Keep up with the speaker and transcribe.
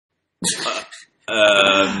Hello?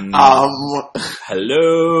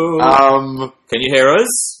 Can you hear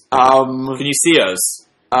us? Can you see us?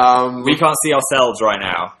 We can't see ourselves right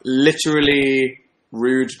now. Literally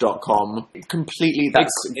rude.com. Completely,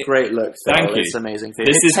 that's a great look, Phil. Thank you. It's amazing.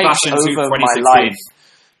 This is Fashion Suit 2016.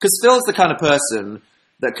 Because Phil's the kind of person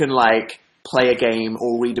that can, like, play a game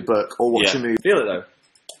or read a book or watch a movie. Feel it, though.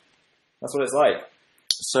 That's what it's like.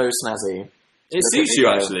 So snazzy. It suits you,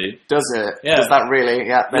 actually. Does it? Yeah. Does that really?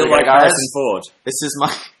 Yeah, there we go, like guys. Harrison Ford. This is my...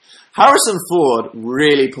 Harrison Ford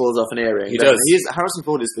really pulls off an earring. He does. Harrison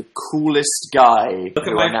Ford is the coolest guy. Look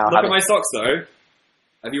at my socks, though.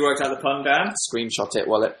 Have you worked out the pun, Dan? Screenshot it.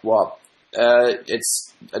 Well, what?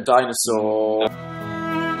 It's a dinosaur.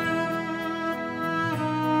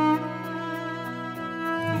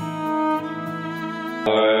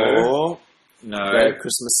 No. They're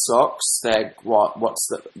Christmas socks. They're what? What's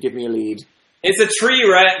the? Give me a lead. It's a tree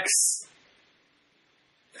Rex.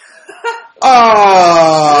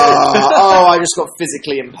 Oh, I just got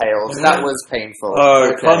physically impaled. That was painful.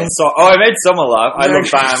 Oh, okay. Pun sock. Oh, I made someone laugh. I love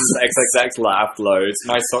bands. XXX laughed loads.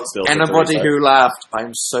 My socks still. Anybody who laughed,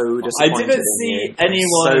 I'm so disappointed. I didn't see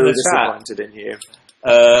anyone in the chat. Disappointed in you.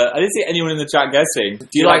 I didn't see anyone in the chat guessing. Do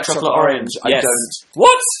you like chocolate orange? Yes. I don't.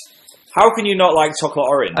 What? How can you not like chocolate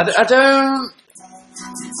orange? I don't.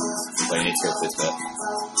 So you need to go to this bit.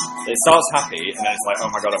 It starts happy, and then it's like, oh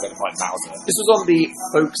my god, I've got to find Bowser. This was on the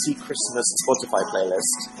Folksy Christmas Spotify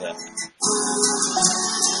playlist. Yeah.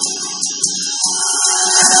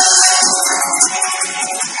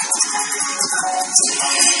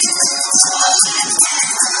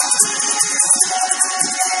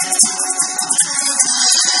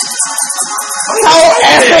 How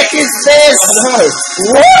epic is this? I know.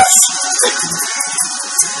 What?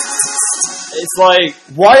 It's like...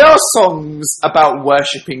 Why are songs about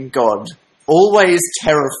worshipping God always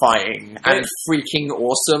terrifying and freaking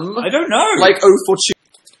awesome? I don't know. Like, oh, for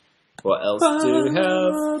what else do you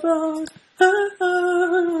have?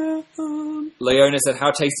 Leona said,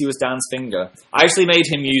 how tasty was Dan's finger? I actually made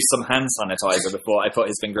him use some hand sanitizer before I put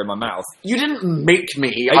his finger in my mouth. You didn't make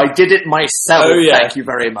me. I did it myself. Oh, yeah. Thank you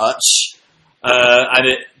very much. And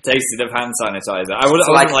it tasted of hand sanitizer. I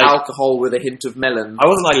wasn't like like alcohol with a hint of melon. I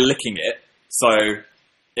wasn't like licking it, so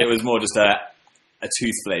it was more just a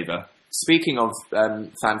tooth flavour. Speaking of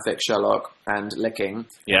fanfic Sherlock and licking.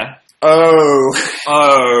 Yeah. Oh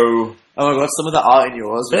my god, some of the art in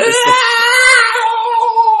yours.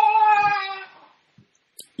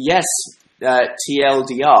 Yes,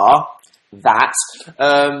 TLDR, that.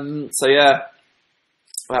 So yeah,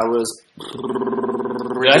 that was...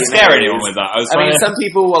 Did I scare anyone with that? I mean, some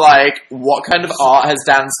people were like, what kind of art has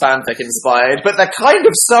Dan's fanfic inspired? But the kind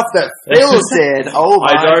of stuff that Phil did, oh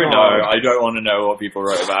my god. I don't know. I don't want to know what people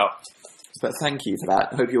wrote about. But thank you for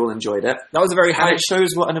that. I hope you all enjoyed it. That was a very high... And it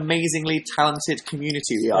shows what an amazingly talented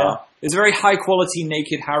community we are. It was a very high-quality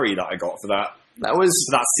Naked Harry that I got for that. That was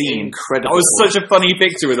that scene. Incredible. That was such a funny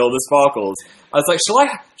picture with all the sparkles. I was like, shall I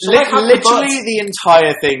have literally the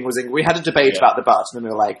entire thing was in... We had a debate about the butt, and then we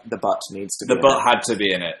were like, the butt needs to be in it. The butt had to be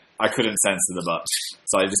in it. I couldn't censor the butt.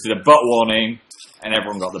 So I just did a butt warning, and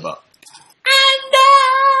everyone got the butt.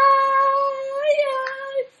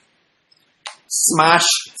 Smash.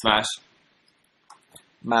 Smash.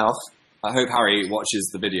 Mouth. I hope Harry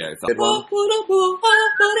watches the video. Good one.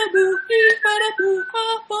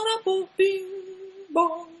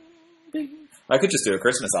 I could just do a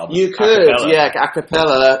Christmas album. You could,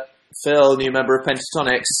 a-cappella. Phil, new member of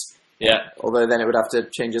Pentatonics. Yeah. Although then it would have to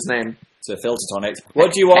change his name. To Filtatonics.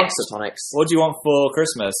 What do you want? Hexatonics. What do you want for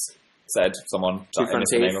Christmas? Said someone. Two front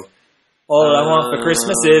teeth. All I want for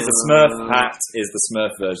Christmas is a Smurf hat, is the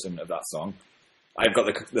Smurf version of that song. I've got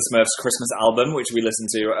the Smurfs Christmas album, which we listen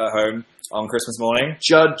to at home on Christmas morning.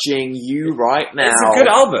 Judging you right now. It's a good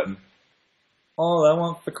album. All I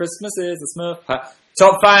want for Christmas is a Smurf hat.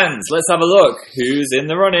 Top fans, let's have a look. Who's in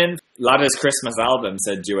the running? Ladder's Christmas album,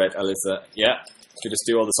 said Duet Alyssa. Yeah, could just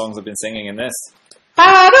do all the songs I've been singing in this.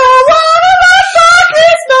 I don't want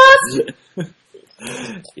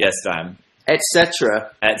Christmas! Yes, Dan.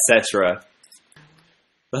 Etc. Etc.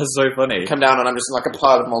 That's so funny. Come down and I'm just like a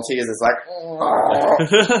pile of Maltesers. It's like...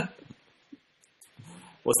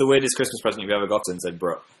 What's the weirdest Christmas present you've ever gotten, said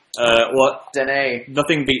Brooke. What? Dunno.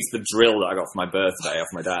 Nothing beats the drill that I got for my birthday off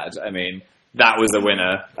my dad. I mean, that was a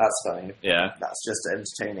winner. That's funny. Yeah. That's just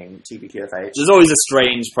entertaining. TBQFH. There's always a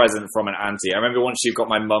strange present from an auntie. I remember once she got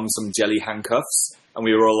my mum some jelly handcuffs, and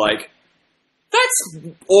we were all like, that's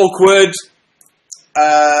awkward.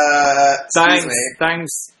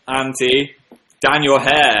 Thanks, auntie. Dan, your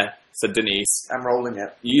hair, said Denise. I'm rolling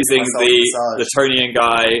it. Using the Tonian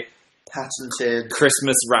guy patented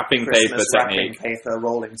Christmas wrapping Christmas paper wrapping technique. paper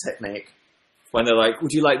rolling technique. When they're like,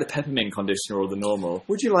 would you like the peppermint conditioner or the normal?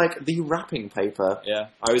 Would you like the wrapping paper? Yeah,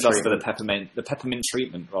 I always ask for the peppermint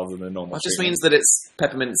treatment rather than the normal. That just treatment. means that it's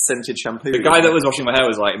peppermint scented shampoo. The guy that was washing my hair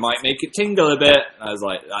was like, it might make it tingle a bit. And I was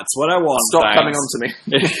like, that's what I want. Stop coming on to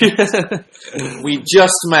me. We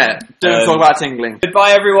just met. Don't talk about tingling.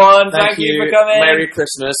 Goodbye, everyone. Thank you you for coming. Merry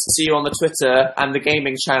Christmas. See you on the Twitter and the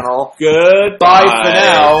gaming channel. Goodbye. Bye for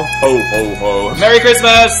now. Ho, ho, ho. Merry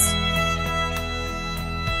Christmas.